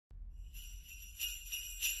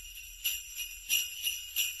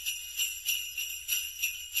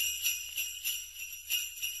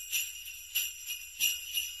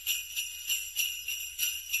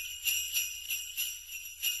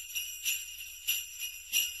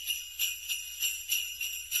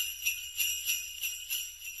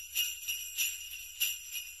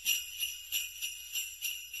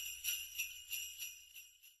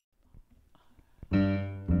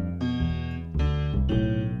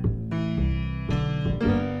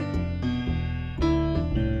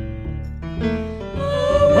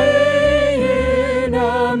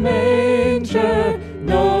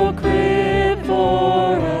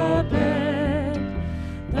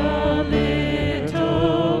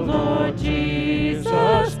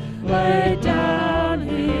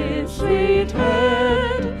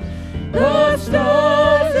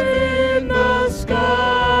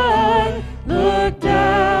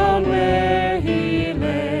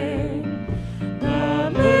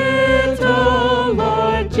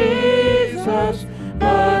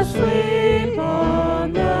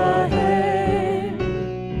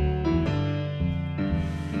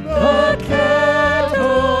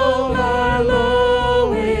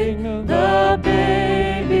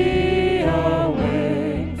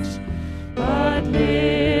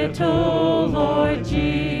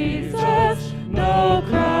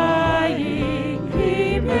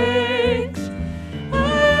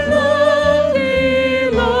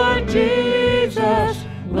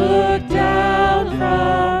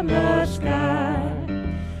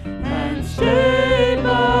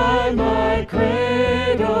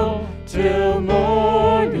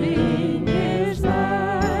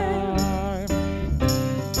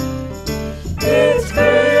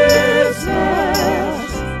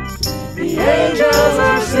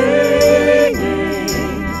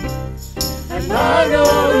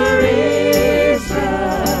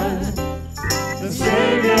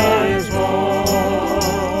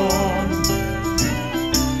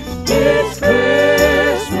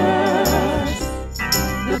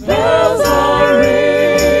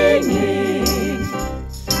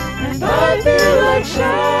and I feel like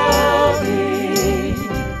shouting,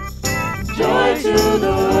 joy to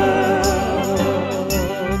the world.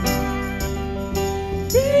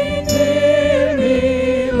 Be near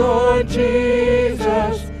me, Lord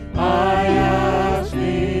Jesus, I ask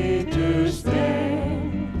thee to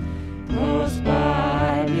stay close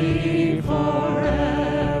by me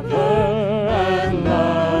forever and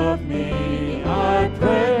love me, I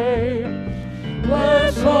pray.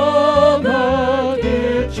 Bless all the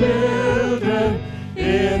dear children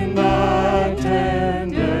in thy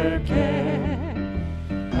tender care,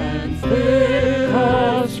 and fit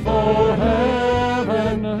us for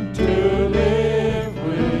heaven to live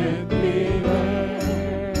with thee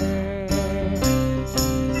there.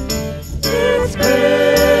 It's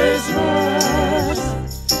Christmas,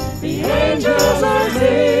 the angels are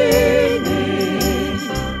singing,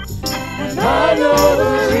 and I know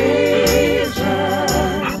the reason,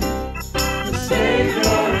 the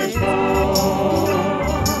Savior is born.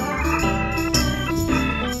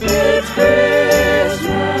 It's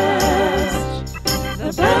Christmas,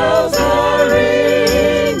 the bells are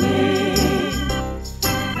ringing,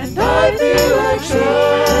 and I feel like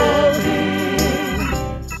shouting,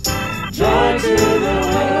 joy to the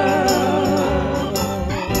world.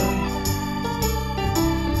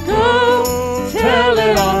 Go tell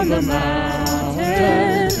it on the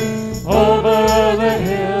mountain, over the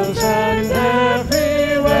hills and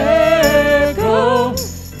everywhere. Go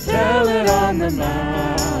tell it on the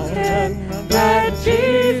mountain that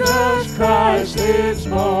Jesus Christ is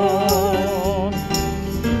born.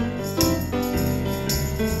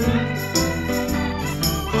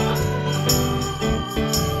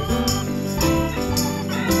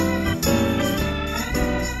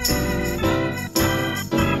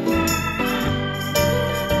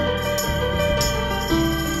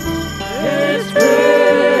 It's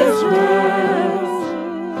Christmas,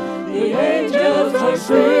 the angels are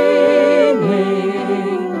singing,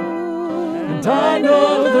 and I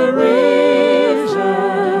know the reason,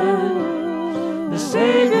 the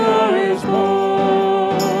Savior is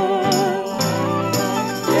born.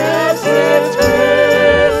 Yes, it's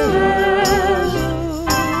Christmas,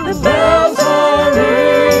 the bells are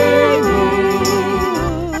ringing,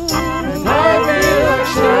 and I feel like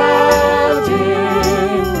shouting,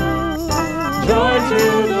 joy to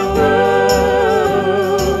the world,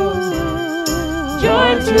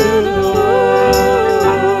 joy to the world,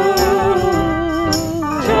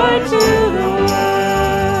 joy to the world.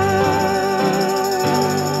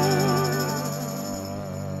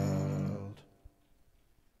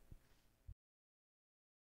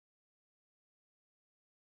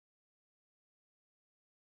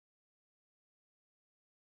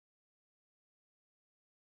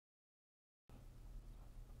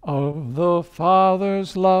 Of the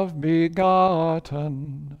Father's love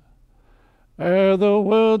begotten, ere the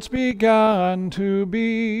worlds began to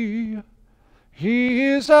be, He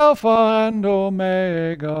is Alpha and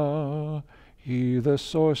Omega, He the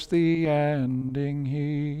source, the ending,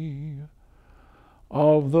 He.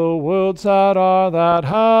 Of the worlds that are, that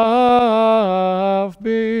have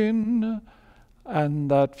been,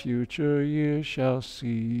 and that future ye shall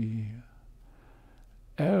see,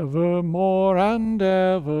 evermore and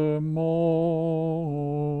evermore.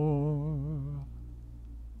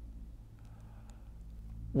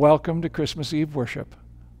 Welcome to Christmas Eve worship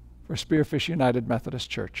for Spearfish United Methodist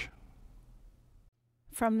Church.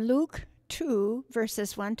 From Luke 2,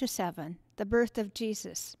 verses 1 to 7, the birth of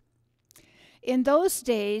Jesus. In those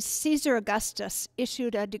days, Caesar Augustus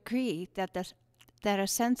issued a decree that a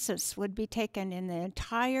census would be taken in the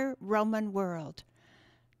entire Roman world.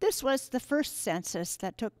 This was the first census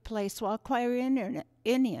that took place while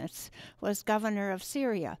Quirinius was governor of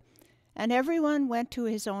Syria, and everyone went to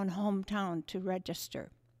his own hometown to register.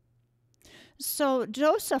 So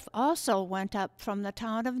Joseph also went up from the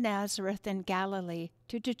town of Nazareth in Galilee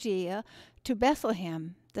to Judea, to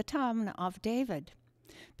Bethlehem, the town of David,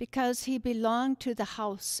 because he belonged to the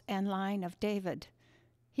house and line of David.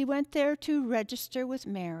 He went there to register with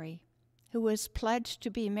Mary, who was pledged to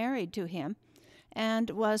be married to him and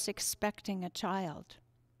was expecting a child.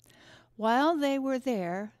 While they were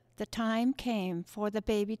there, the time came for the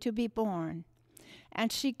baby to be born,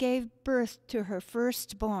 and she gave birth to her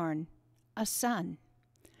firstborn, a son.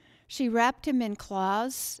 She wrapped him in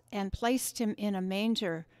cloths and placed him in a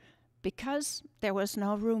manger, because there was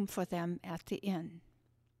no room for them at the inn.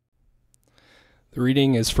 The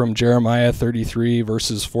reading is from Jeremiah 33,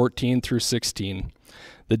 verses 14 through 16.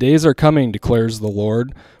 The days are coming, declares the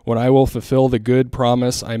Lord, when I will fulfill the good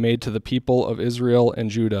promise I made to the people of Israel and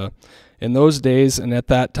Judah. In those days and at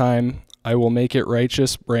that time, I will make it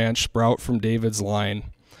righteous branch sprout from David's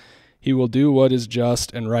line. He will do what is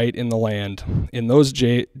just and right in the land. In those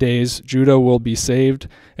days, Judah will be saved,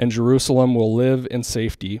 and Jerusalem will live in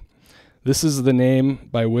safety. This is the name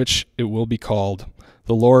by which it will be called,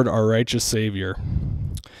 the Lord our righteous Savior.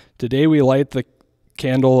 Today we light the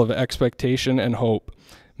candle of expectation and hope.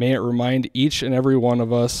 May it remind each and every one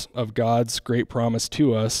of us of God's great promise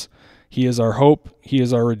to us. He is our hope, He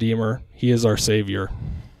is our Redeemer, He is our Savior.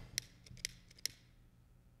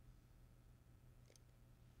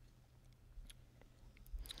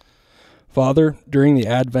 Father, during the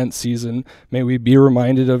Advent season, may we be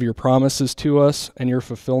reminded of your promises to us and your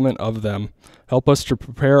fulfillment of them. Help us to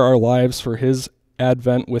prepare our lives for his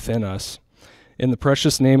advent within us. In the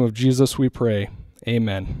precious name of Jesus we pray.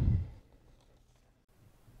 Amen.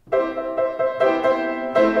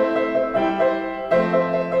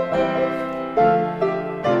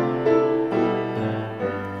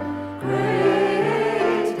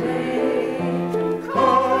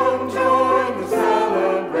 Come join the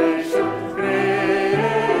celebration.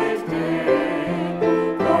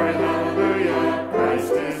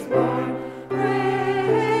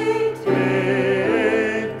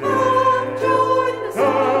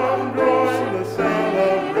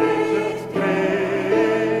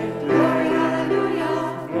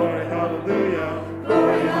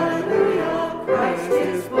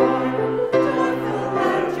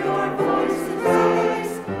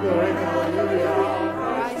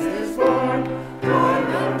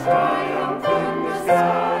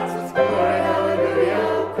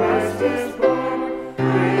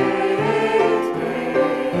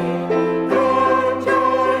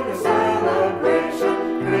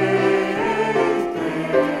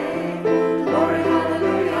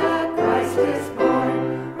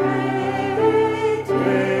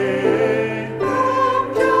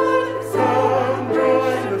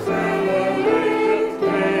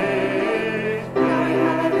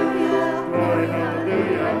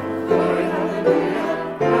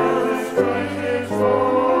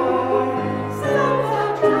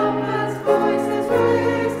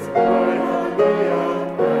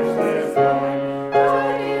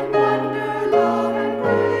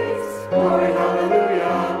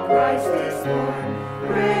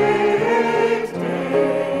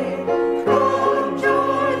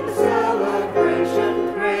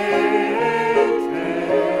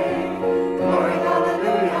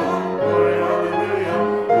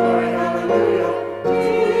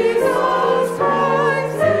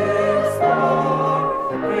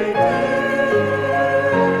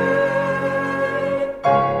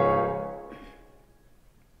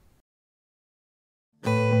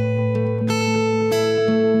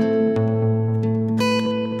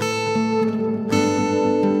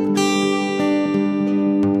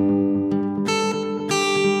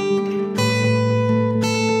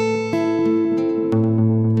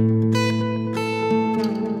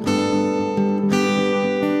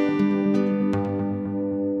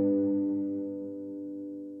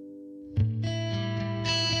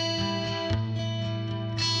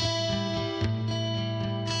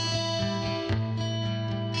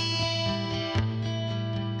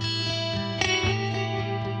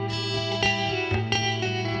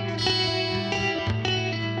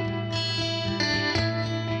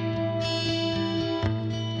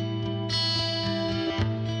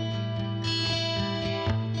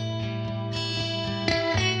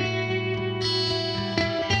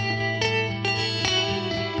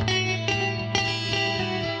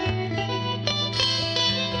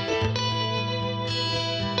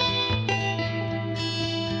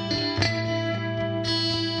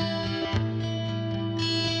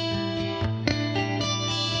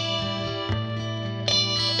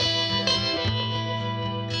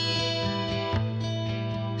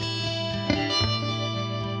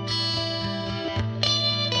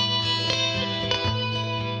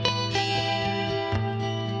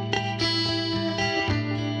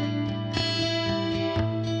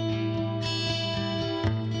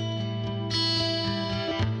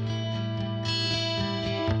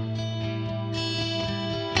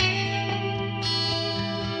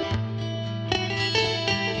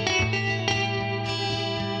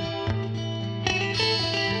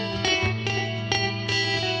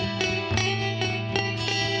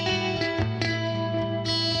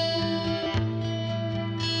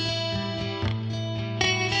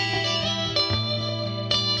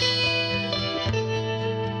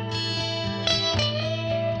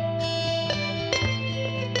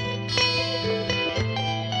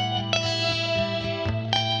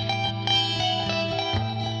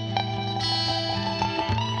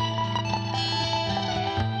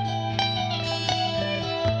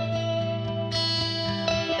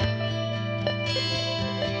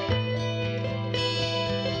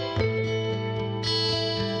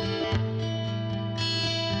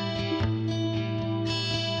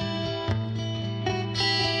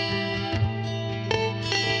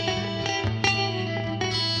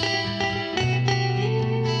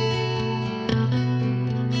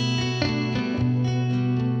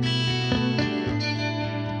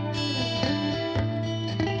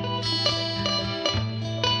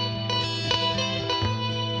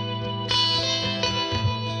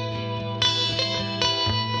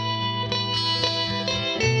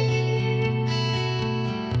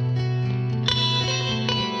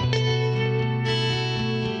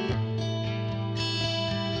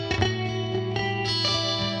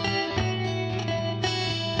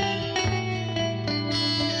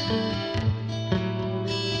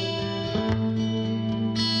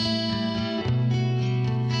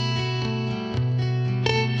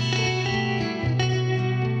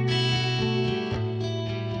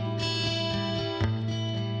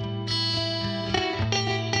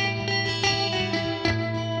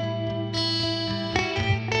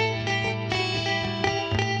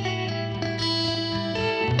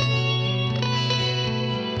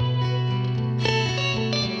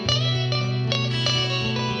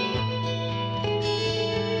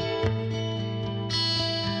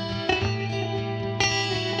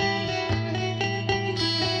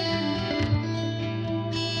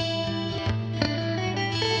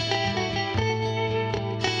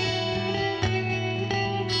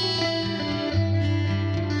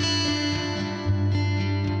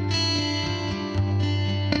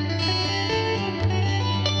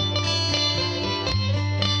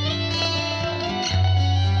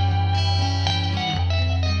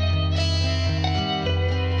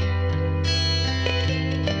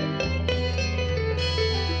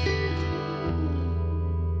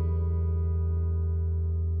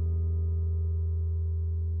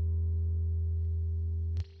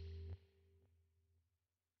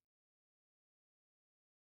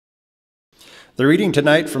 The reading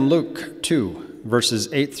tonight from Luke 2, verses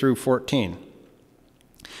 8 through 14.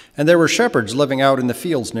 And there were shepherds living out in the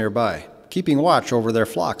fields nearby, keeping watch over their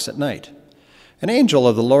flocks at night. An angel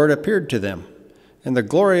of the Lord appeared to them, and the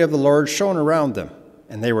glory of the Lord shone around them,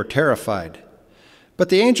 and they were terrified. But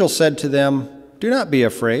the angel said to them, "Do not be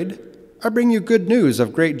afraid. I bring you good news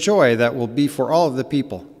of great joy that will be for all of the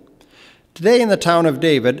people. Today in the town of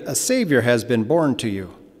David, a Savior has been born to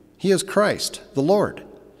you. He is Christ, the Lord.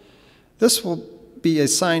 This will be a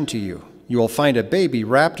sign to you. You will find a baby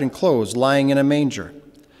wrapped in clothes lying in a manger."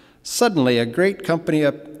 Suddenly a great company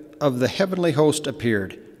of the heavenly host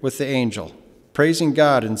appeared with the angel, praising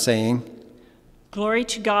God and saying, "Glory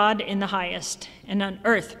to God in the highest, and on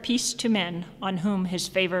earth peace to men on whom his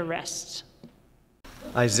favor rests."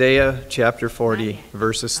 Isaiah chapter 40,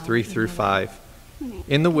 verses 3 through 5.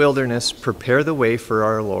 In the wilderness, prepare the way for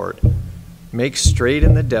our Lord. Make straight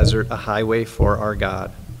in the desert a highway for our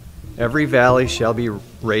God. Every valley shall be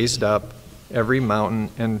raised up, every mountain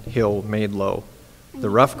and hill made low. The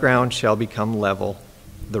rough ground shall become level,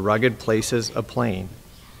 the rugged places a plain.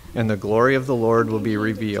 And the glory of the Lord will be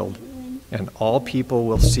revealed, and all people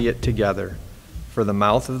will see it together, for the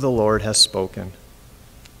mouth of the Lord has spoken.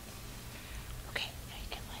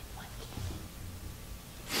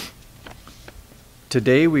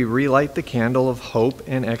 Today we relight the candle of hope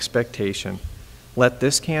and expectation. Let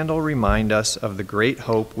this candle remind us of the great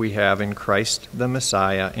hope we have in Christ the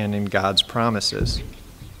Messiah and in God's promises.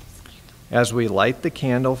 As we light the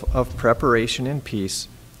candle of preparation and peace,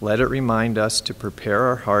 let it remind us to prepare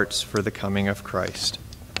our hearts for the coming of Christ.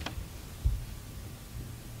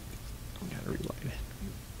 Gotta relight it.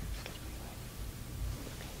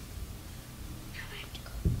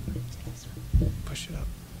 Push it up.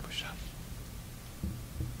 Push it up.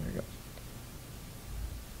 There you go.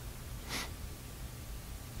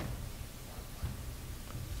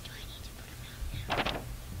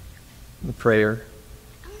 The prayer.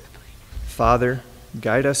 Father,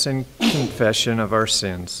 guide us in confession of our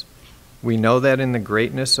sins. We know that in the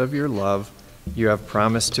greatness of your love, you have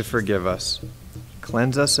promised to forgive us.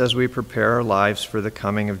 Cleanse us as we prepare our lives for the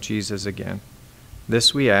coming of Jesus again.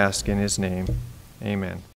 This we ask in his name.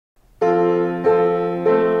 Amen.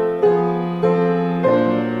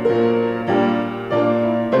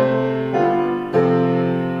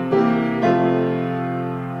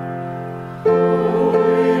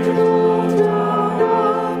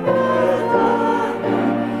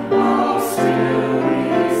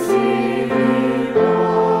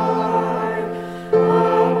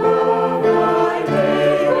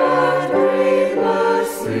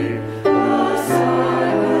 The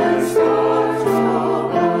silent stars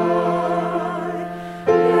above.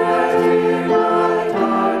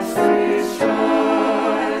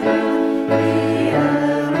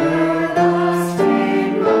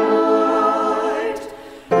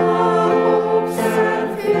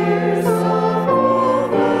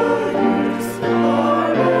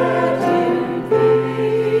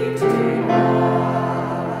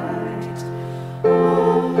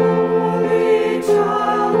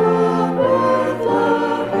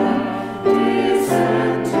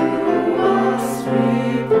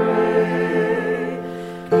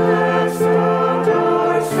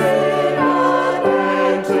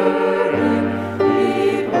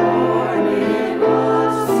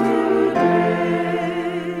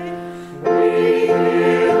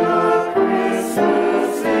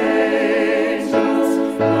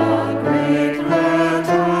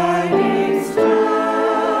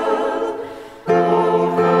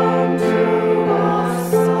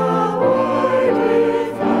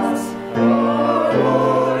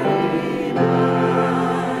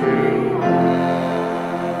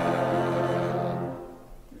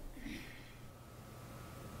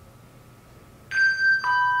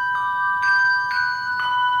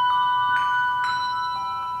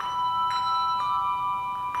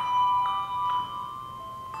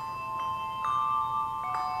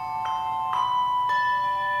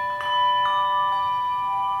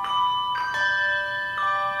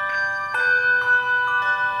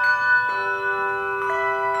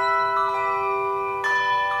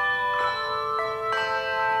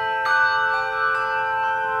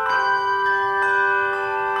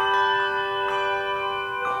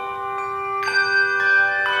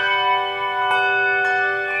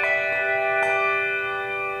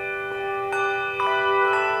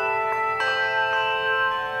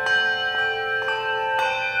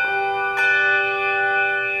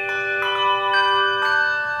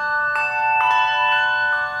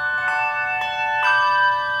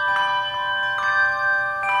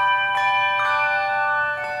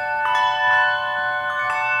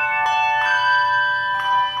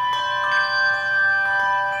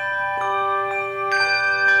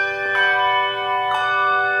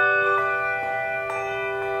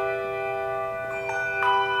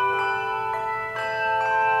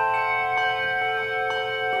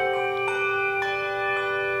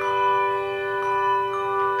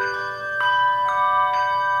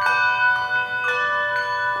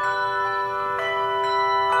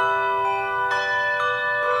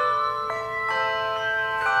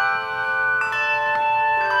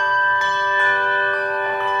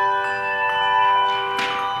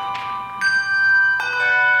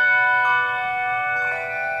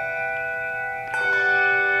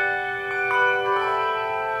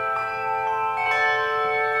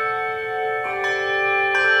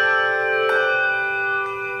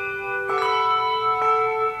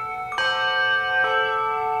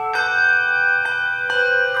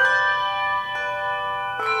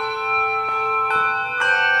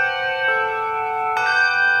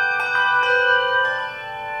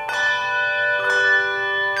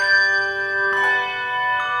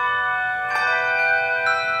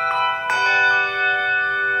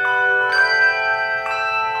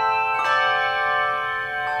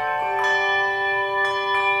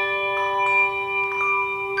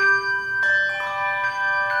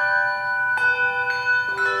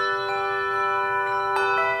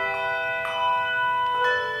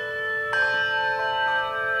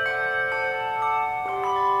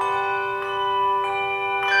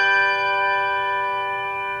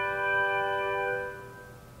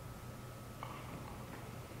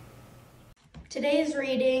 Today's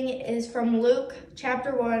reading is from Luke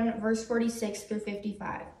chapter 1, verse 46 through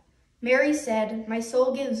 55. Mary said, "My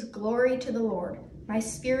soul gives glory to the Lord. My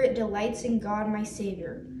spirit delights in God my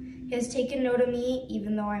Savior. He has taken note of me,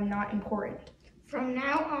 even though I am not important. From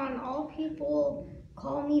now on, all people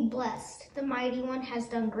call me blessed. The Mighty One has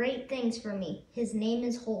done great things for me. His name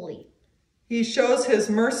is holy. He shows his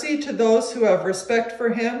mercy to those who have respect for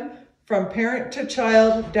him, from parent to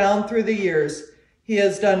child, down through the years. He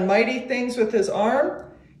has done mighty things with his arm.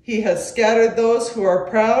 He has scattered those who are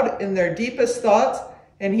proud in their deepest thoughts,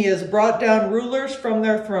 and he has brought down rulers from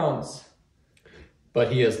their thrones.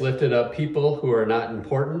 But he has lifted up people who are not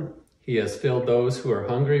important. He has filled those who are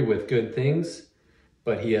hungry with good things,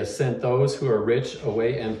 but he has sent those who are rich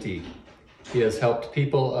away empty. He has helped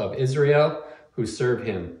people of Israel who serve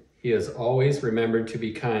him. He has always remembered to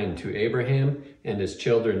be kind to Abraham and his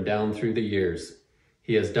children down through the years.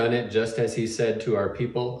 He has done it just as he said to our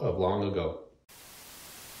people of long ago.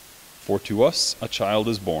 For to us a child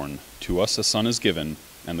is born, to us a son is given,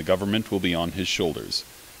 and the government will be on his shoulders.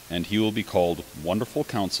 And he will be called Wonderful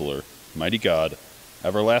Counselor, Mighty God,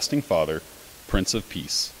 Everlasting Father, Prince of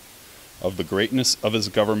Peace. Of the greatness of his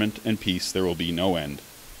government and peace there will be no end.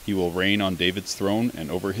 He will reign on David's throne and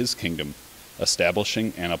over his kingdom,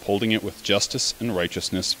 establishing and upholding it with justice and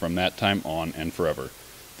righteousness from that time on and forever.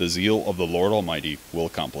 The zeal of the Lord Almighty will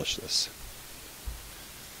accomplish this.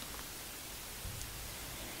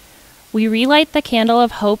 We relight the candle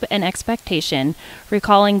of hope and expectation,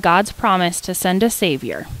 recalling God's promise to send a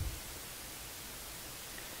Savior.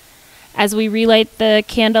 As we relight the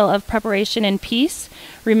candle of preparation and peace,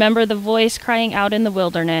 remember the voice crying out in the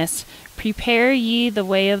wilderness, "Prepare ye the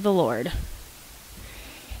way of the Lord."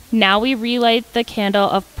 Now we relight the candle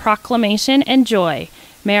of proclamation and joy.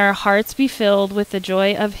 May our hearts be filled with the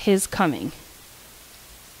joy of his coming.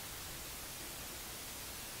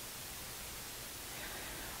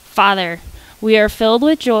 Father, we are filled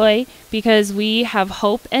with joy because we have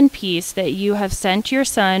hope and peace that you have sent your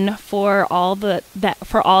Son for all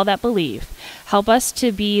that believe. Help us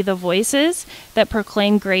to be the voices that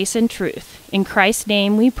proclaim grace and truth. In Christ's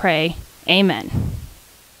name we pray. Amen.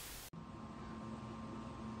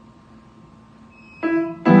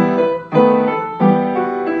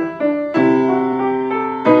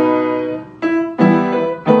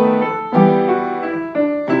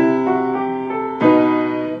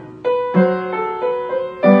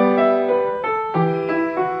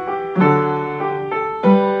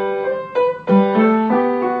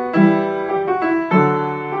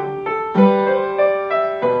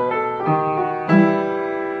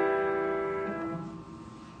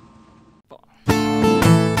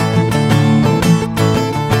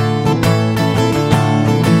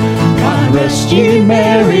 Rest ye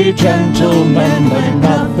merry gentlemen, let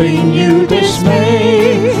nothing you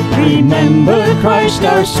dismay. Remember Christ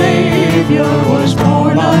our Savior was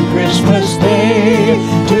born on Christmas Day,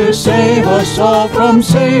 to save us all from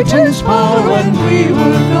Satan's power when we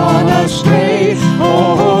were gone astray.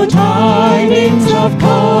 Oh, tidings of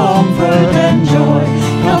comfort and joy,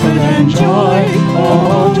 comfort and joy.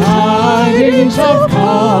 Oh, tidings of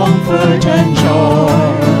comfort and joy.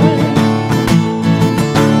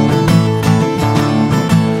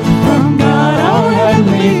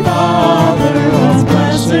 Father, a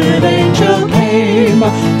blessed angel came,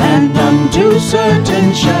 and unto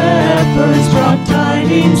certain shepherds brought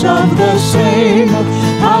tidings of the same,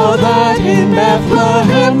 how that in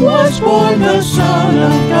Bethlehem was born the Son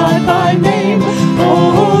of God by name.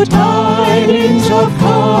 Oh, tidings of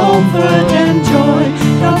comfort and joy,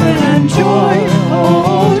 comfort and joy.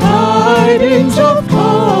 Oh, tidings of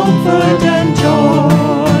comfort and joy.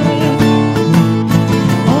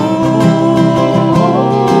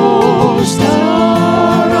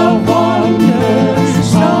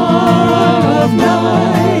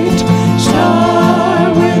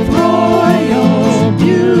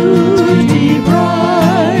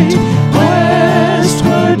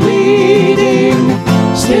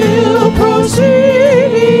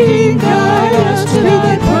 Proceeding, guide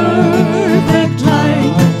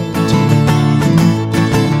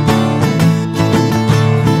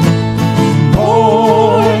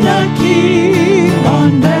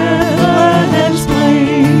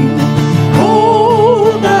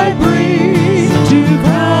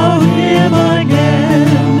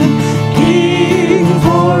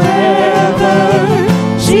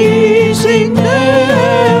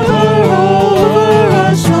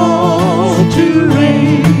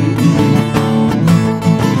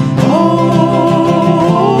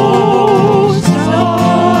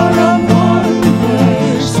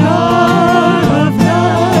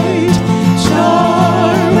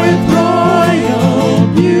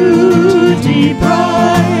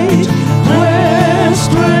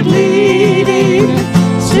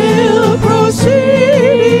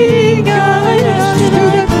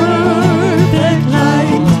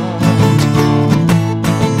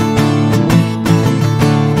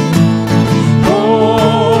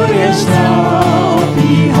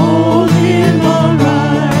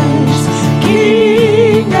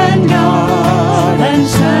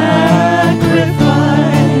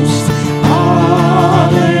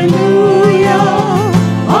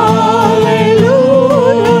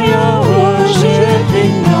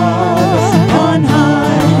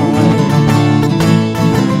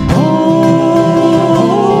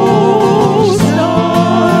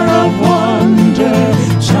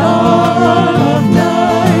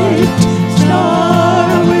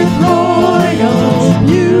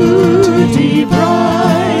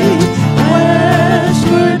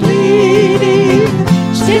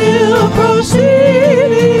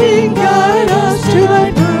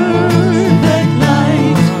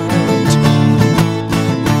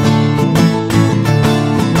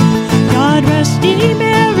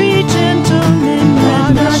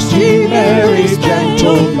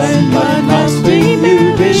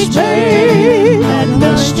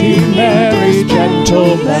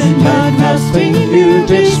let nothing you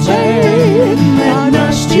dismay. And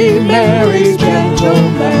must ye merry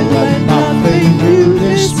gentlemen, let nothing you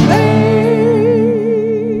dismay.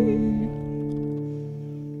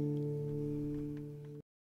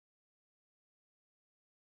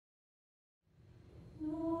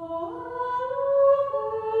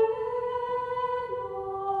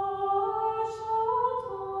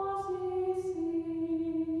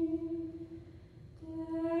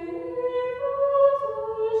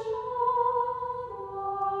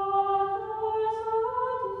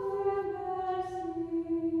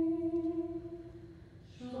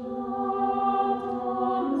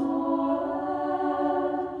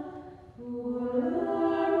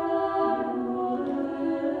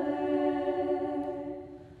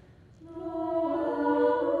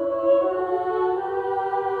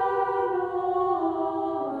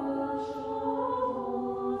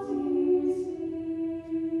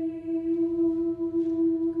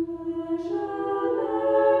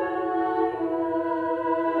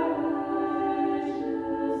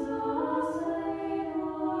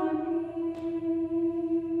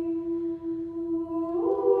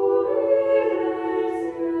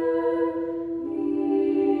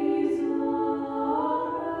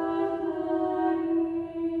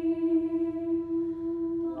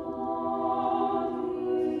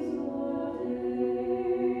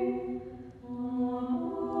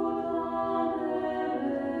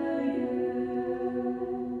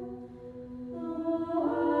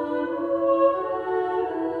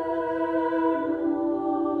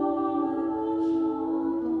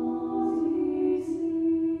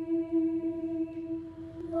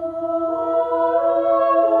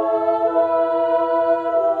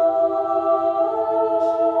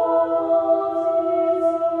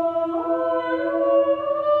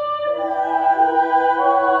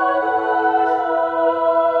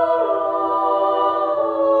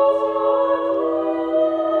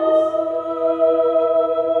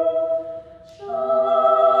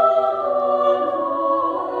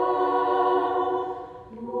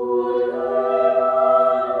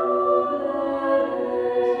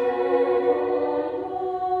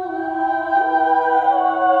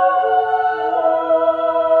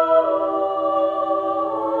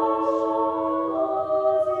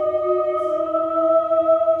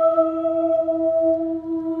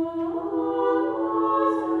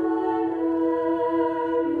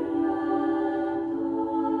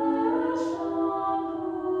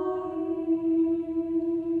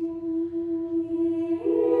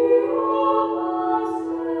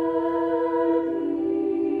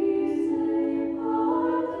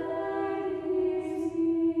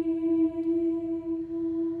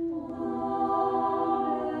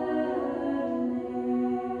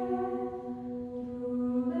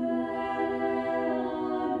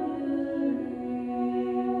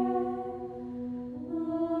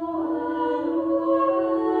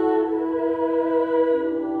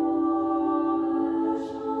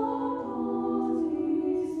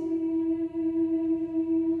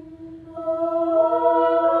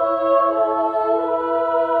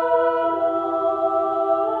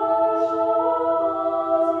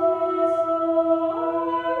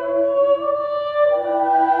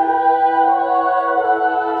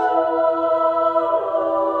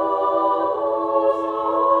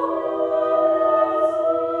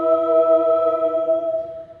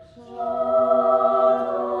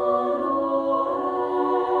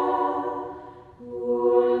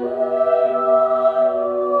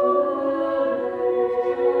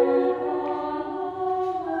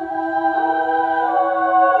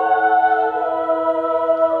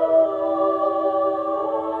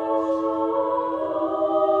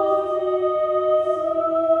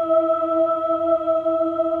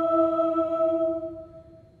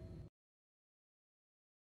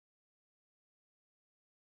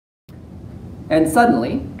 And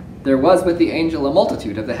suddenly there was with the angel a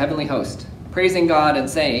multitude of the heavenly host, praising God and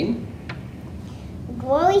saying,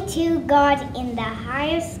 Glory to God in the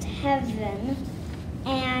highest heaven,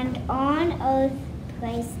 and on earth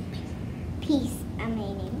peace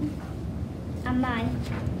among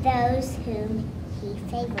those whom he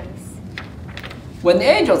favors. When the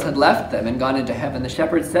angels had left them and gone into heaven, the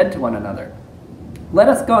shepherds said to one another, Let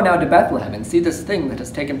us go now to Bethlehem and see this thing that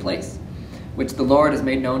has taken place, which the Lord has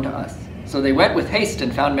made known to us. So they went with haste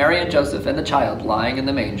and found Mary and Joseph and the child lying in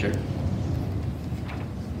the manger.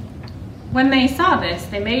 When they saw this,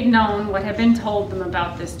 they made known what had been told them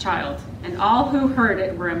about this child, and all who heard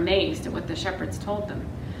it were amazed at what the shepherds told them.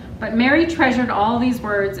 But Mary treasured all these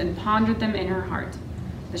words and pondered them in her heart.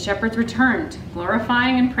 The shepherds returned,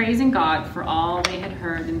 glorifying and praising God for all they had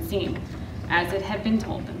heard and seen, as it had been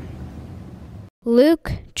told them.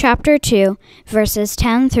 Luke chapter 2, verses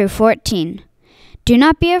 10 through 14. Do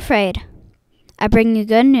not be afraid. I bring you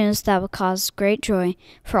good news that will cause great joy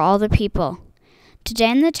for all the people. Today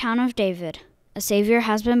in the town of David, a Savior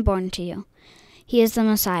has been born to you. He is the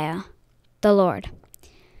Messiah, the Lord.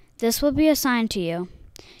 This will be a sign to you.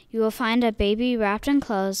 You will find a baby wrapped in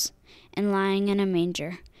clothes and lying in a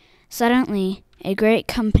manger. Suddenly, a great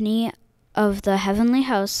company of the heavenly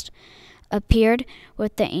host appeared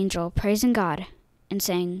with the angel, praising God and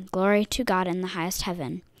saying, Glory to God in the highest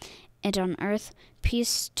heaven, and on earth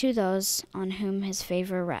peace to those on whom his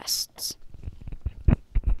favor rests.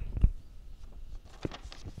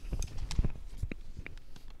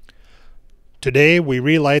 Today we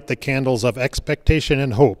relight the candles of expectation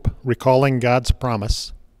and hope, recalling God's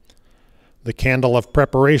promise. The candle of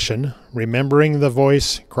preparation, remembering the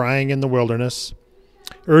voice crying in the wilderness,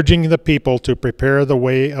 urging the people to prepare the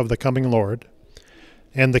way of the coming Lord,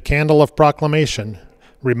 and the candle of proclamation,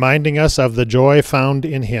 reminding us of the joy found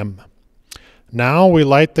in Him. Now we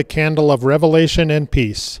light the candle of revelation and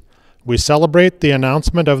peace. We celebrate the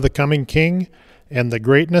announcement of the coming King and the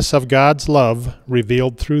greatness of God's love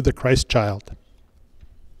revealed through the Christ child.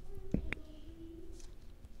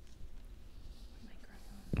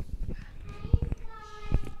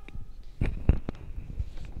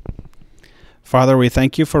 Father, we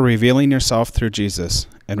thank you for revealing yourself through Jesus,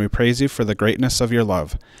 and we praise you for the greatness of your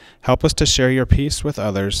love. Help us to share your peace with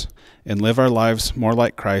others and live our lives more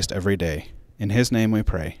like Christ every day. In his name we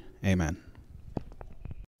pray. Amen.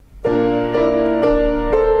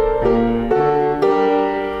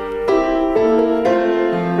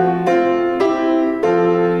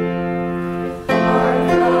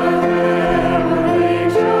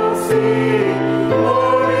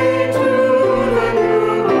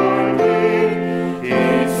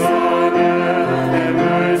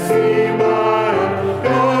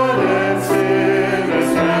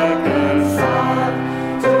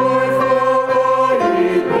 Joyful,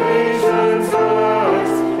 holy, gracious.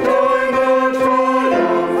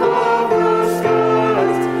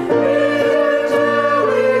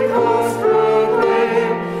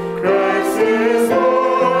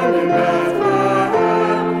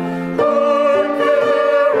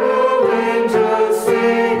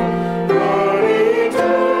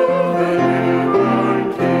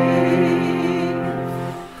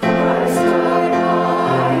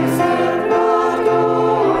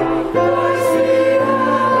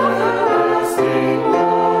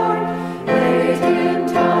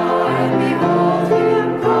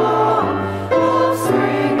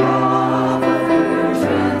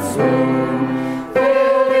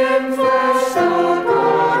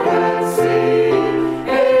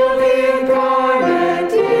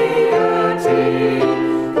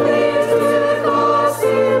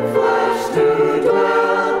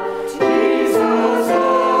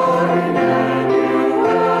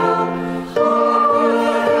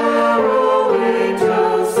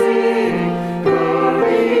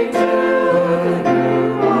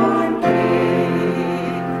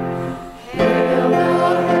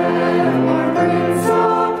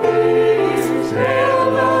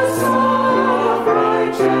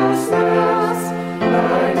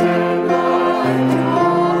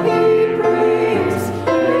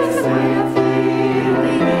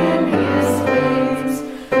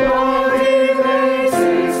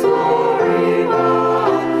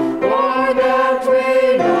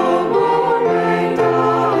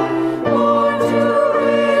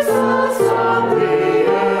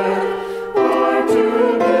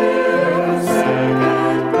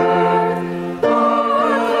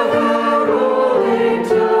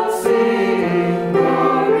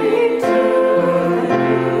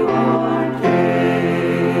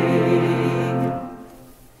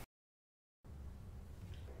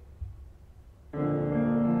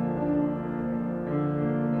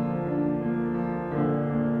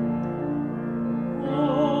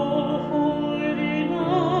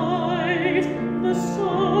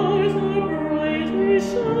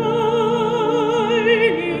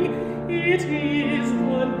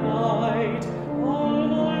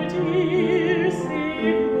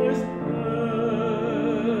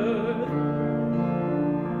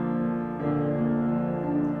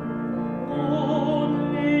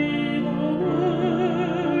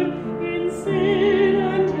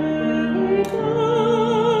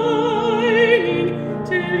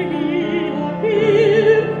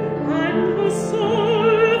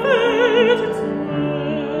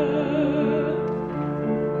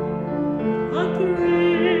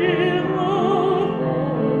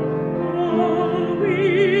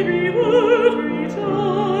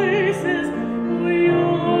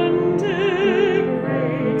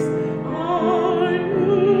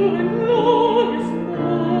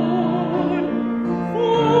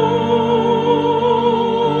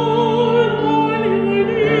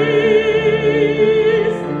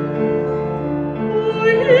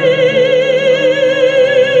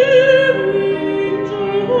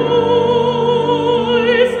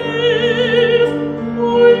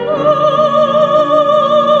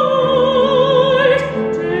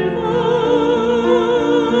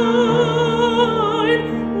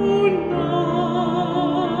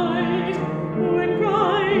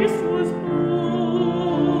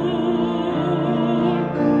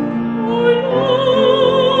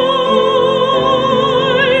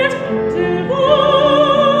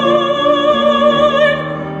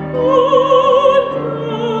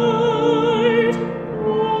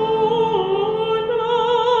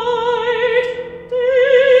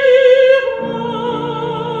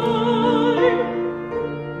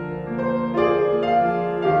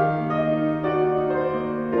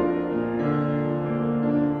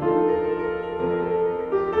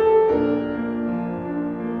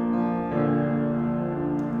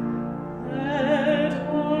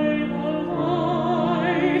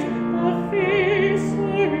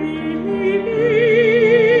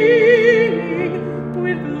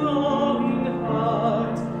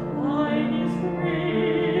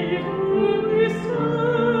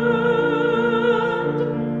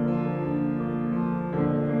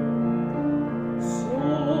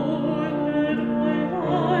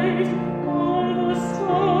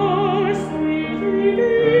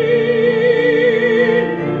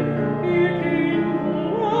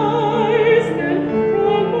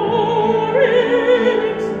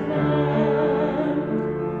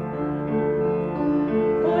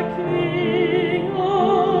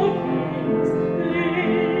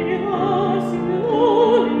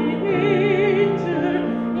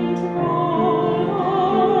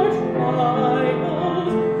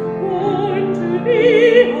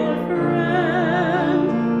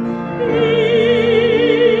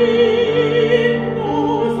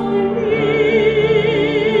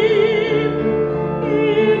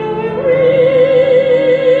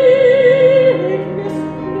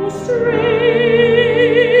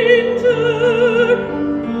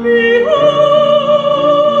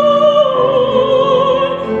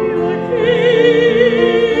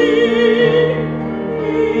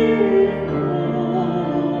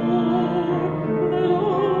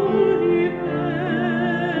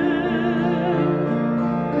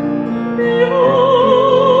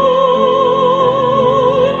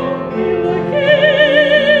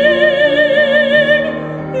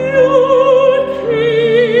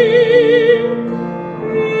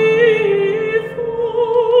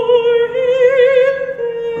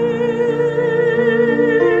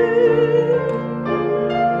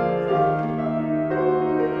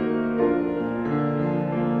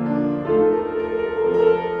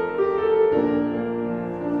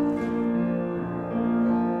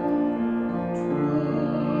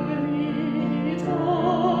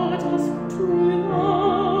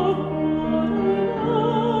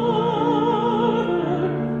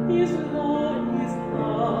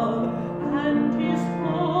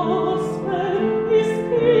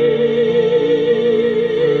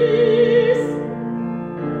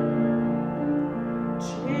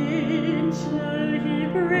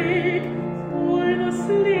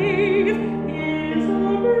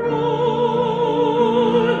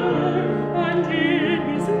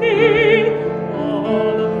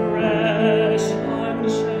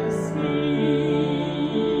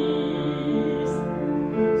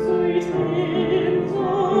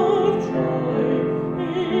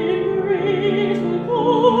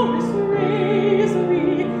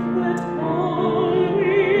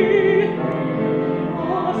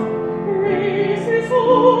 Praise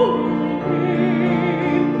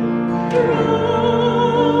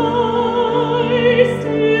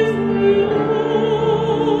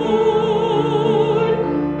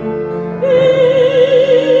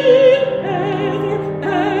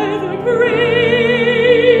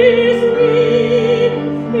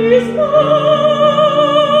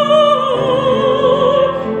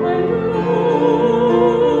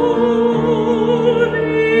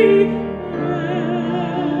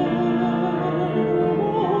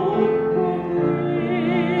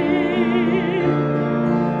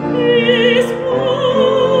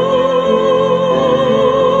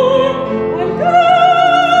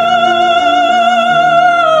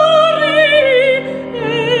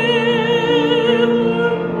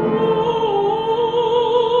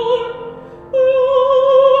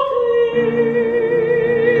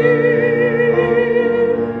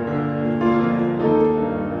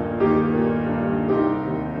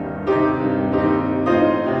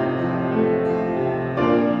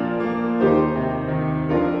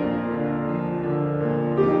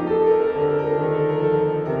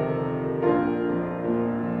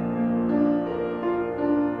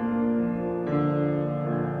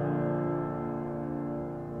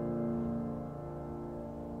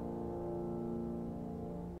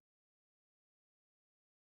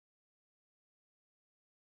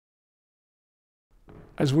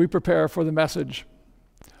As we prepare for the message,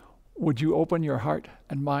 would you open your heart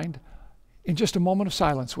and mind in just a moment of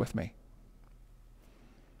silence with me?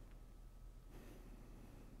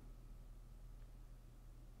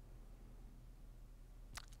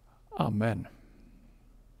 Amen.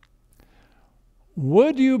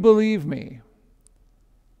 Would you believe me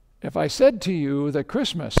if I said to you that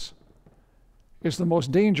Christmas is the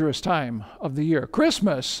most dangerous time of the year?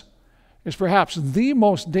 Christmas is perhaps the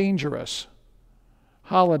most dangerous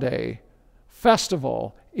holiday,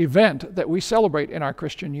 festival, event that we celebrate in our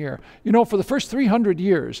Christian year. You know, for the first 300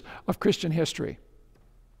 years of Christian history,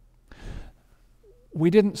 we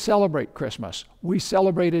didn't celebrate Christmas. We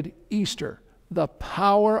celebrated Easter, the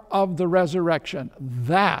power of the resurrection.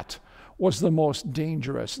 That was the most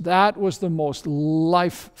dangerous. That was the most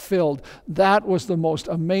life-filled. That was the most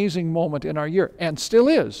amazing moment in our year, and still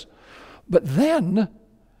is. But then,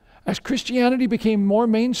 as Christianity became more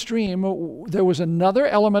mainstream, there was another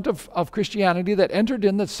element of Christianity that entered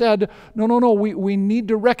in that said, no, we need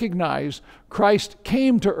to recognize Christ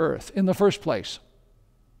came to earth in the first place.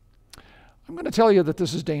 I'm going to tell you that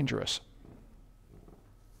this is dangerous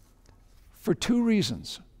for two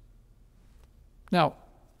reasons. Now,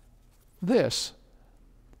 this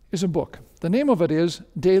is a book. The name of it is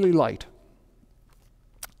Daily Light.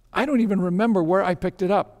 I don't even remember where I picked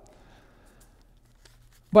it up.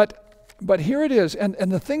 But here it is, and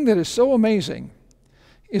the thing that is so amazing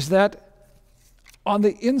is that on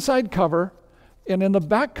the inside cover and in the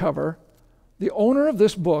back cover, the owner of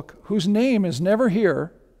this book, whose name is never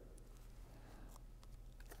here,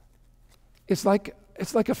 it's like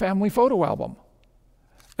a family photo album.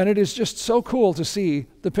 And it is just so cool to see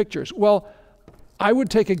the pictures. Well, I would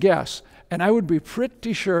take a guess, and I would be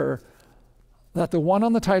pretty sure that the one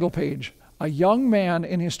on the title page, a young man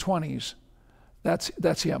in his 20s,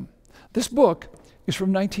 that's him. This book is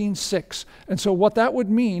from 1906, and so what that would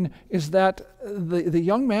mean is that the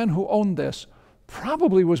young man who owned this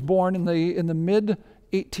probably was born in the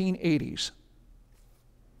mid-1880s.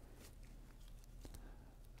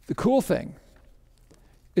 The cool thing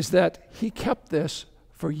is that he kept this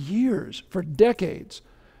for years, for decades,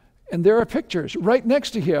 and there are pictures right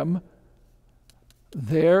next to him.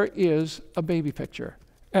 There is a baby picture.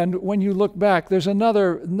 And when you look back, there's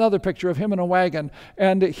another picture of him in a wagon.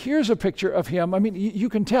 And here's a picture of him. I mean, you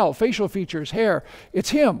can tell, facial features, hair,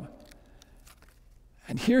 it's him.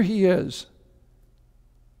 And here he is,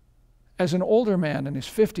 as an older man in his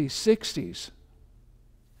 50s, 60s.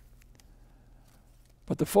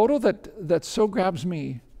 But the photo that so grabs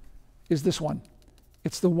me is this one.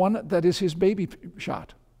 It's the one that is his baby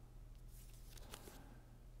shot.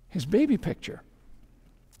 His baby picture.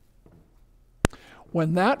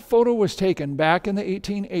 When that photo was taken back in the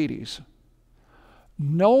 1880s,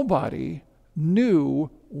 nobody knew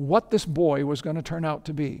what this boy was going to turn out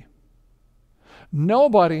to be.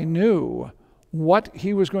 Nobody knew what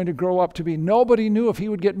he was going to grow up to be. Nobody knew if he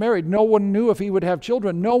would get married. No one knew if he would have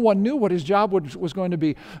children. No one knew what his job was going to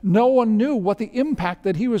be. No one knew what the impact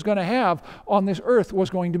that he was going to have on this earth was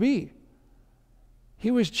going to be. He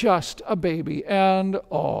was just a baby, and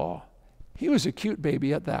he was a cute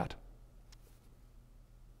baby at that.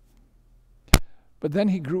 But then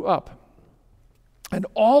he grew up, and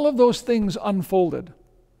all of those things unfolded.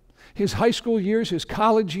 His high school years, his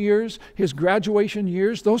college years, his graduation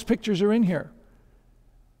years, those pictures are in here.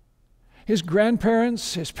 His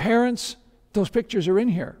grandparents, his parents, those pictures are in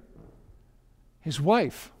here. His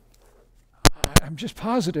wife, I'm just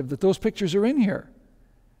positive that those pictures are in here.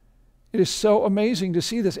 It is so amazing to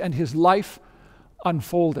see this, and his life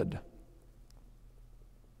unfolded.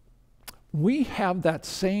 We have that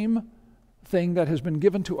same thing that has been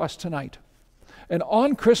given to us tonight. And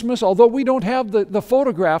on Christmas, although we don't have the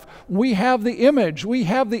photograph, we have the image. We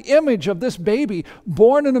have the image of this baby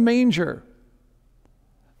born in a manger.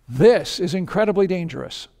 This is incredibly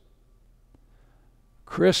dangerous.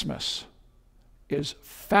 Christmas is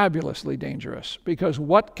fabulously dangerous, because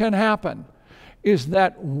what can happen is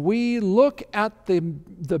that we look at the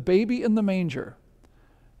baby in the manger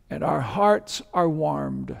and our hearts are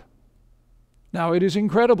warmed. Now, it is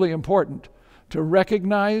incredibly important to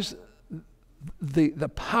recognize the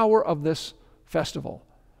power of this festival,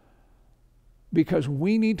 because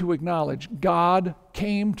we need to acknowledge God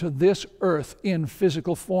came to this earth in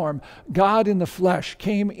physical form. God in the flesh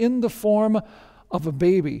came in the form of a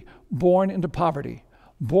baby born into poverty,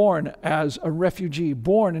 born as a refugee,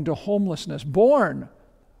 born into homelessness, born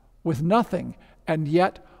with nothing and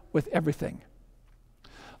yet with everything.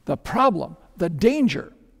 The problem, the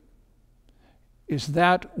danger, is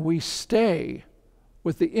that we stay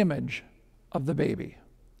with the image of the baby.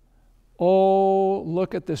 Oh,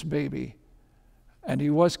 look at this baby. And he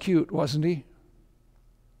was cute, wasn't he?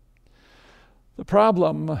 The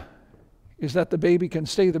problem is that the baby can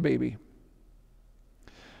stay the baby.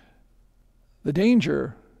 The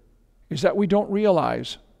danger is that we don't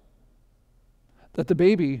realize that the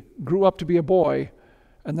baby grew up to be a boy,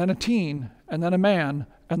 and then a teen, and then a man,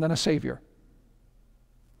 and then a savior.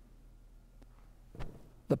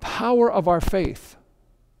 The power of our faith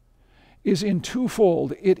is in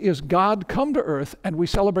twofold. It is God come to earth, and we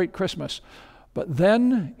celebrate Christmas. But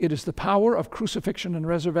then it is the power of crucifixion and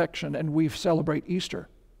resurrection, and we celebrate Easter.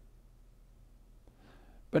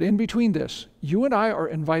 But in between this, you and I are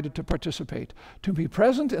invited to participate, to be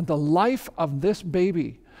present in the life of this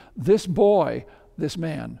baby, this boy, this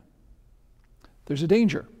man. There's a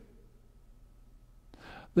danger.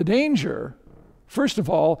 The danger, first of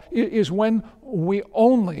all, is when we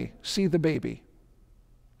only see the baby.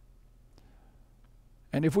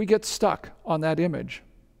 And if we get stuck on that image,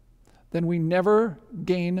 then we never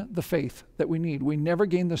gain the faith that we need. We never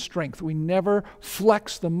gain the strength. We never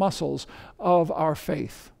flex the muscles of our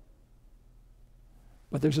faith.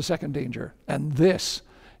 But there's a second danger, and this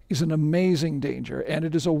is an amazing danger, and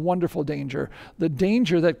it is a wonderful danger. The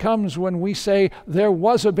danger that comes when we say, there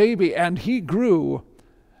was a baby, and he grew,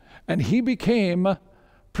 and he became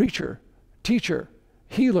preacher, teacher,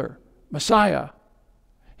 healer, Messiah.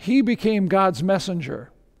 He became God's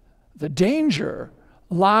messenger. The danger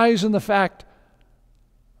lies in the fact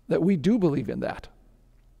that we do believe in that.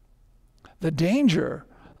 The danger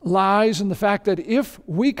lies in the fact that if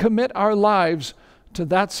we commit our lives to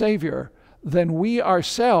that Savior, then we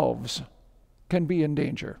ourselves can be in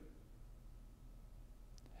danger.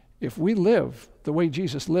 If we live the way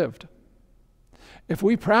Jesus lived, if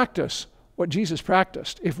we practice what Jesus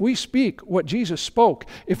practiced, if we speak what Jesus spoke,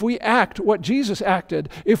 if we act what Jesus acted,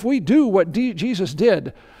 if we do what Jesus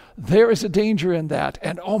did, there is a danger in that.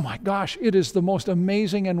 And oh my gosh, it is the most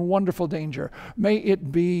amazing and wonderful danger. May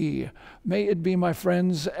it be, my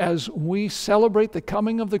friends, as we celebrate the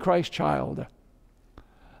coming of the Christ child,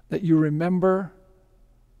 that you remember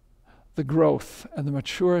the growth and the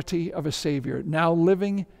maturity of a Savior now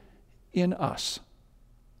living in us.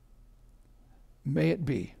 May it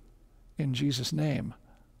be. In Jesus' name,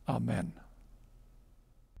 amen.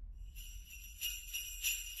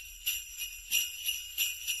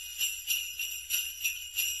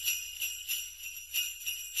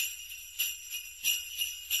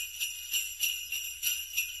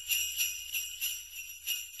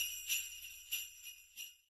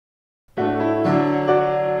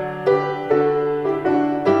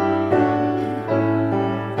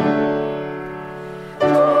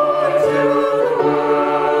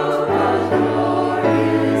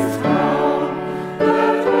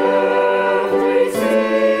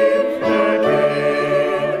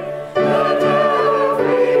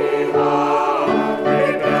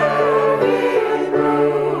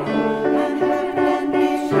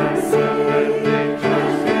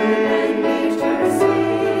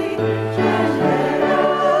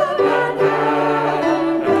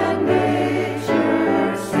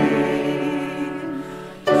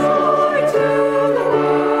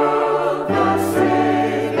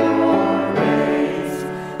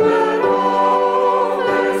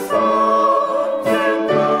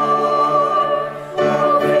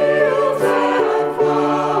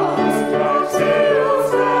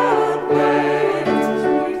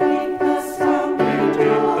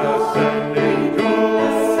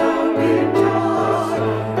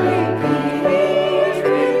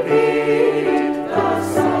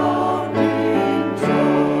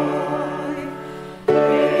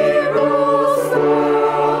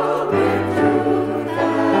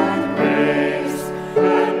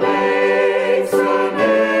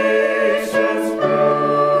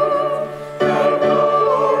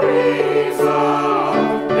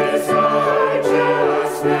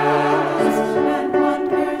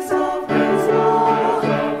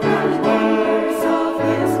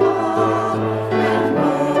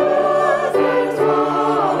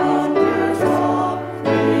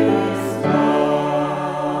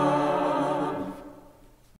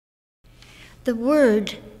 The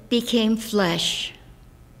Word became flesh.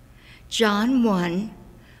 John 1,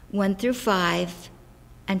 1 through 5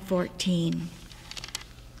 and 14.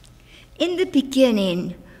 In the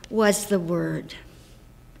beginning was the Word,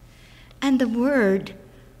 and the Word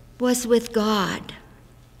was with God,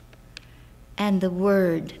 and the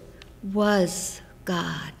Word was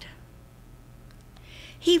God.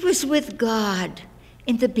 He was with God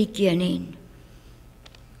in the beginning.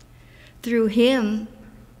 Through him,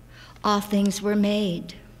 all things were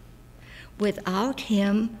made. Without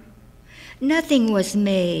him, nothing was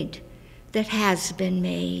made that has been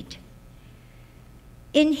made.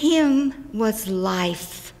 In him was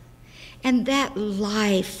life, and that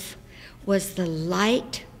life was the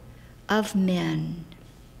light of men.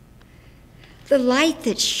 The light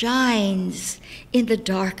that shines in the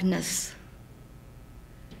darkness.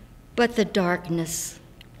 But the darkness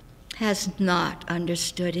has not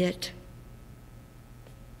understood it.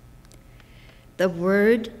 The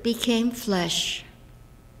Word became flesh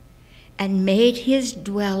and made his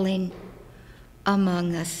dwelling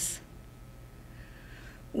among us.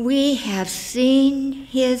 We have seen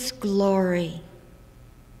his glory,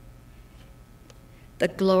 the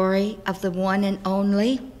glory of the one and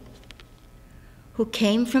only, who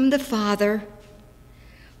came from the Father,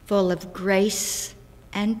 full of grace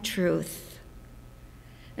and truth,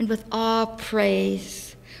 and with all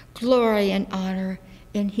praise, glory, and honor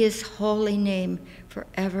in his holy name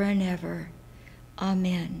forever and ever.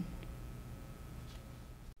 Amen.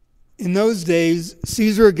 In those days,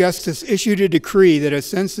 Caesar Augustus issued a decree that a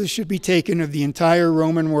census should be taken of the entire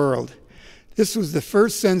Roman world. This was the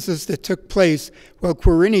first census that took place while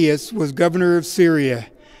Quirinius was governor of Syria,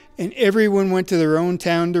 and everyone went to their own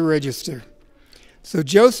town to register. So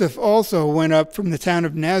Joseph also went up from the town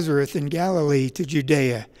of Nazareth in Galilee to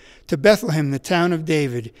Judea, to Bethlehem, the town of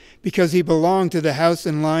David, because he belonged to the house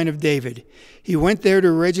and line of David. He went there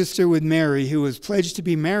to register with Mary, who was pledged to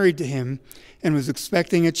be married to him and was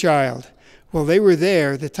expecting a child. While they were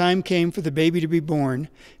there, the time came for the baby to be born,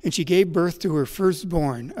 and she gave birth to her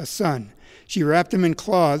firstborn, a son. She wrapped him in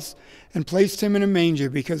cloths and placed him in a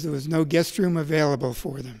manger because there was no guest room available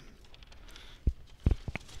for them.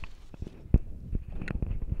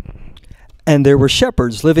 And there were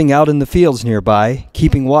shepherds living out in the fields nearby,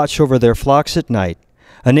 keeping watch over their flocks at night.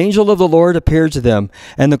 An angel of the Lord appeared to them,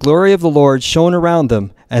 and the glory of the Lord shone around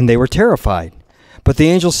them, and they were terrified. But the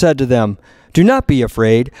angel said to them, "Do not be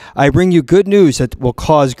afraid. I bring you good news that will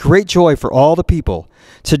cause great joy for all the people.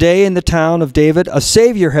 Today in the town of David a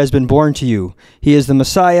Savior has been born to you. He is the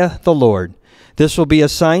Messiah, the Lord. This will be a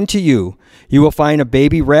sign to you. You will find a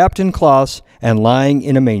baby wrapped in cloths and lying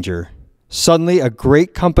in a manger." Suddenly a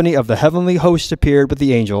great company of the heavenly host appeared with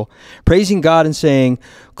the angel, praising God and saying,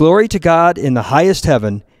 "Glory to God in the highest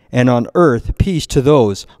heaven, and on earth peace to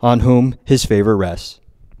those on whom his favor rests."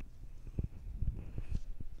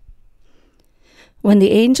 When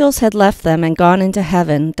the angels had left them and gone into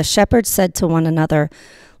heaven, the shepherds said to one another,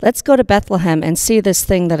 "Let's go to Bethlehem and see this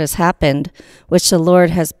thing that has happened, which the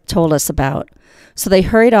Lord has told us about." So they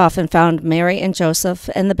hurried off and found Mary and Joseph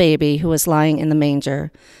and the baby who was lying in the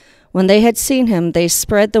manger. When they had seen him, they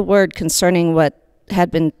spread the word concerning what had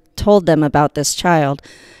been told them about this child,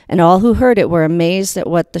 and all who heard it were amazed at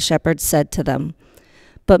what the shepherds said to them.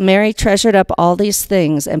 But Mary treasured up all these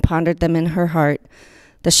things and pondered them in her heart.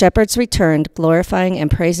 The shepherds returned, glorifying and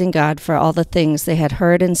praising God for all the things they had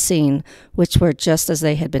heard and seen, which were just as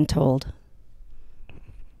they had been told.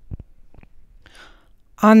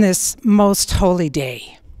 On this most holy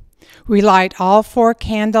day, we light all 4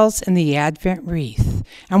 candles in the Advent wreath,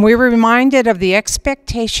 and we're reminded of the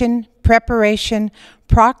expectation, preparation,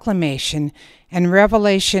 proclamation, and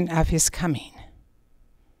revelation of his coming.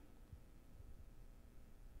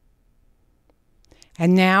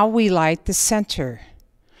 And now we light the center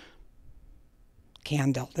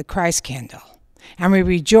candle, the Christ candle, and we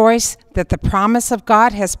rejoice that the promise of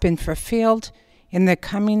God has been fulfilled in the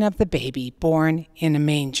coming of the baby born in a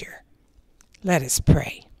manger. Let us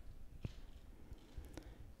pray.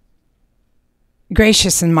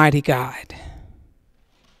 Gracious and mighty God.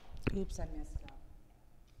 Oops, I messed up.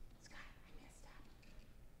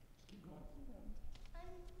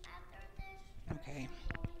 Okay.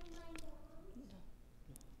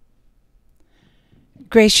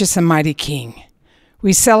 Gracious and mighty King,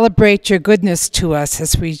 we celebrate your goodness to us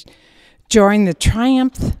as we join the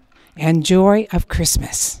triumph and joy of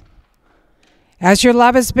Christmas. As your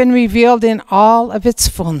love has been revealed in all of its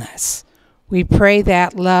fullness, we pray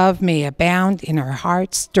that love may abound in our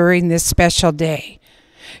hearts during this special day.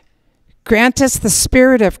 Grant us the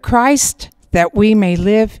Spirit of Christ that we may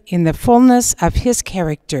live in the fullness of his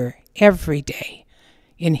character every day.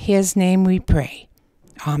 In his name we pray.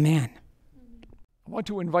 Amen. I want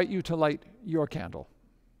to invite you to light your candle.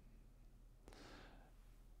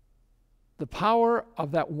 The power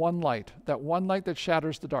of that one light that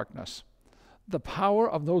shatters the darkness. The power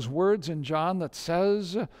of those words in John that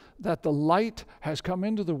says that the light has come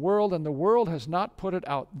into the world and the world has not put it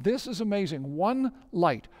out. This is amazing. One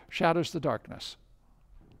light shatters the darkness.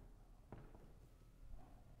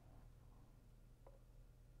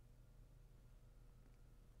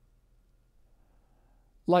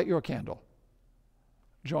 Light your candle.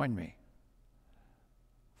 Join me.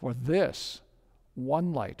 For this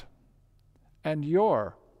one light and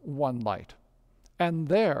your one light, and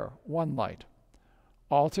their one light,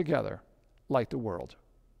 all together light the world.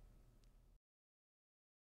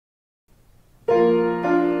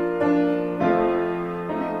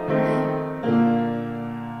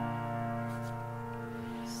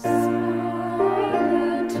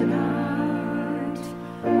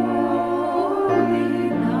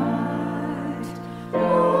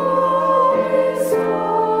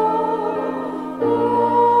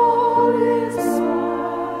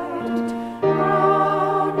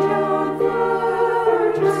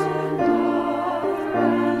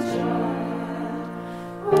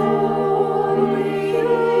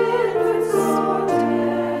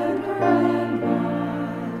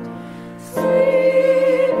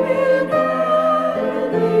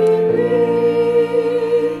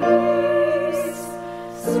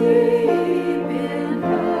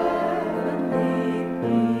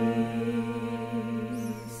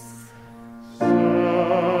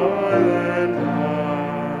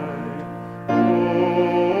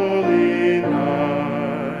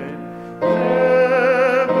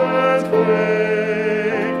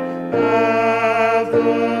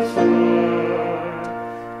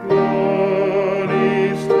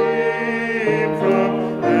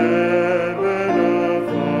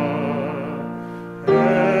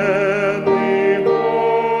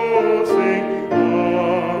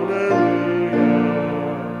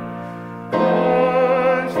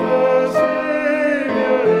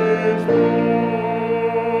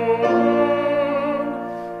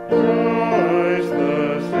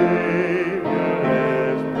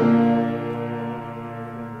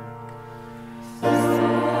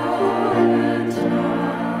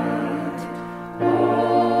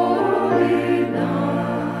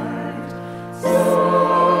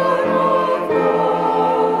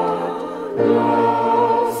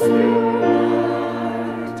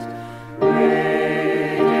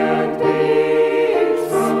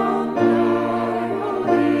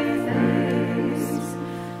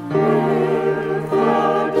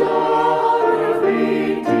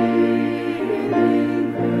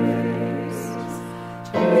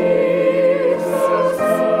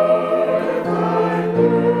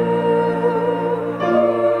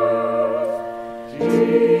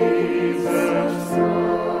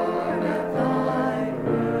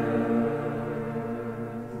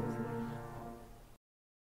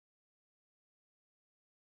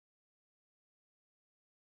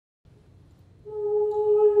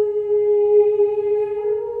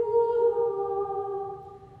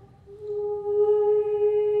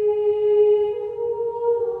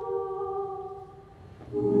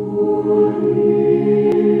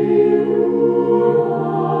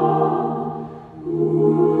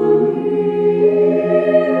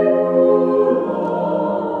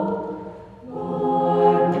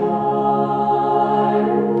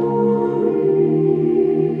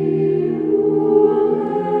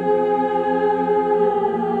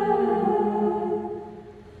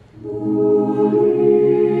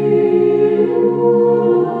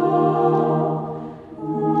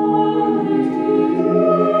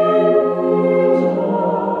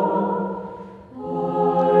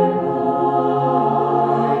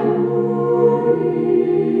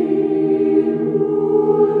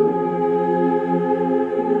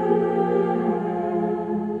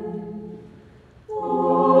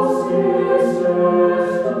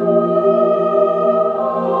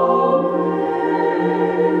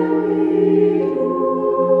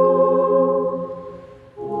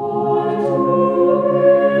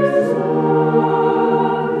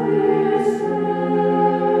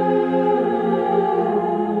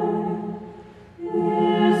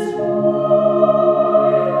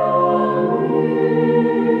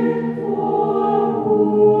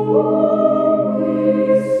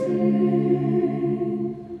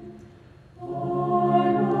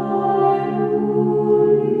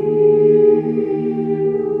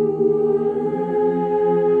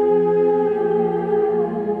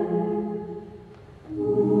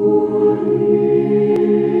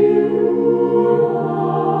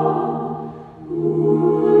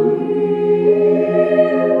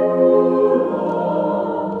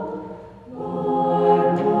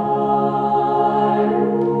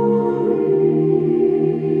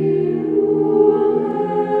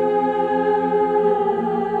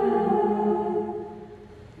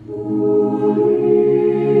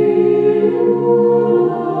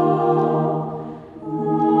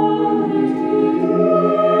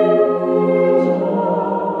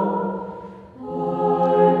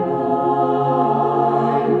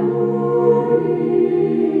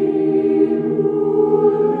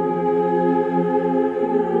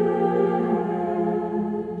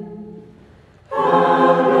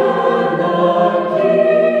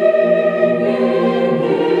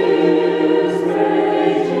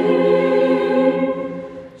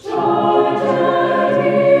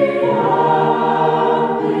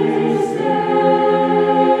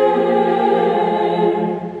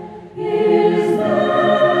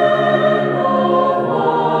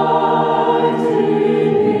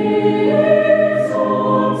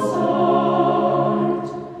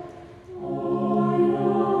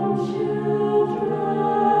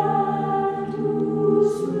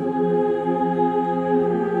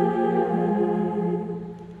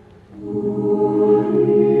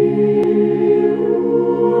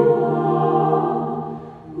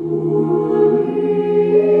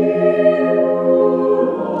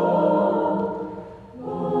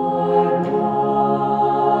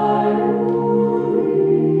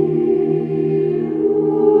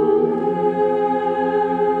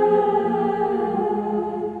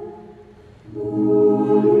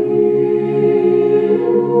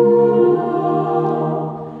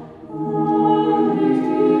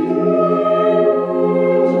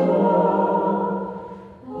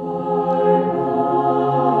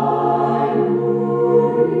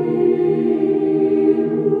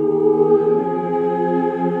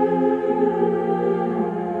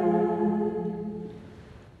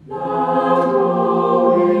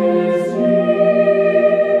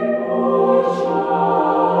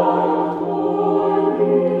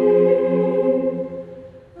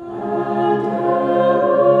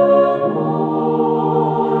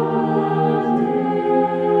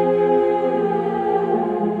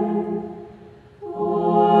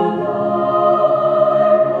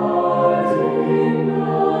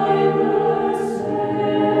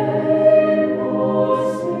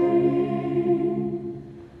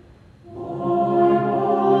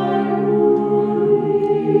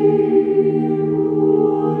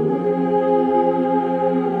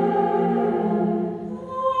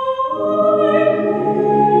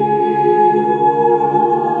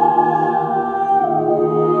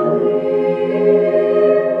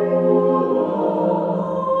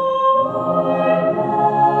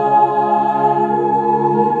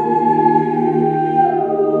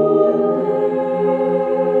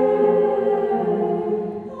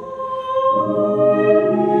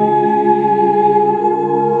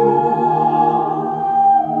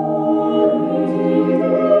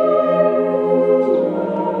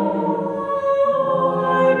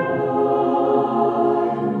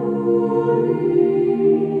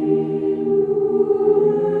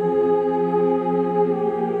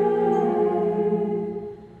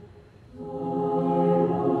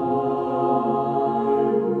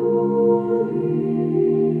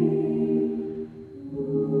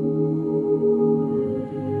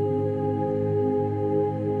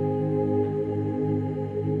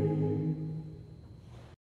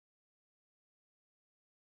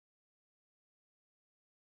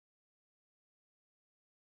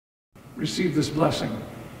 receive this blessing.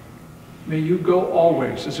 May you go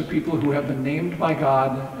always as a people who have been named by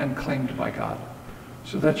God and claimed by God,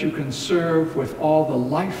 so that you can serve with all the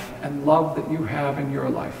life and love that you have in your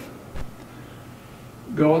life.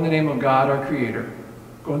 Go in the name of God, our Creator.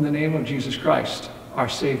 Go in the name of Jesus Christ, our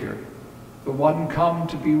Savior, the one come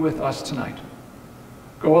to be with us tonight.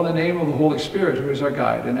 Go in the name of the Holy Spirit, who is our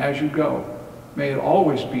guide, and as you go, may it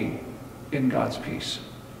always be in God's peace.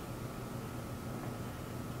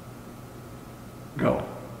 Go.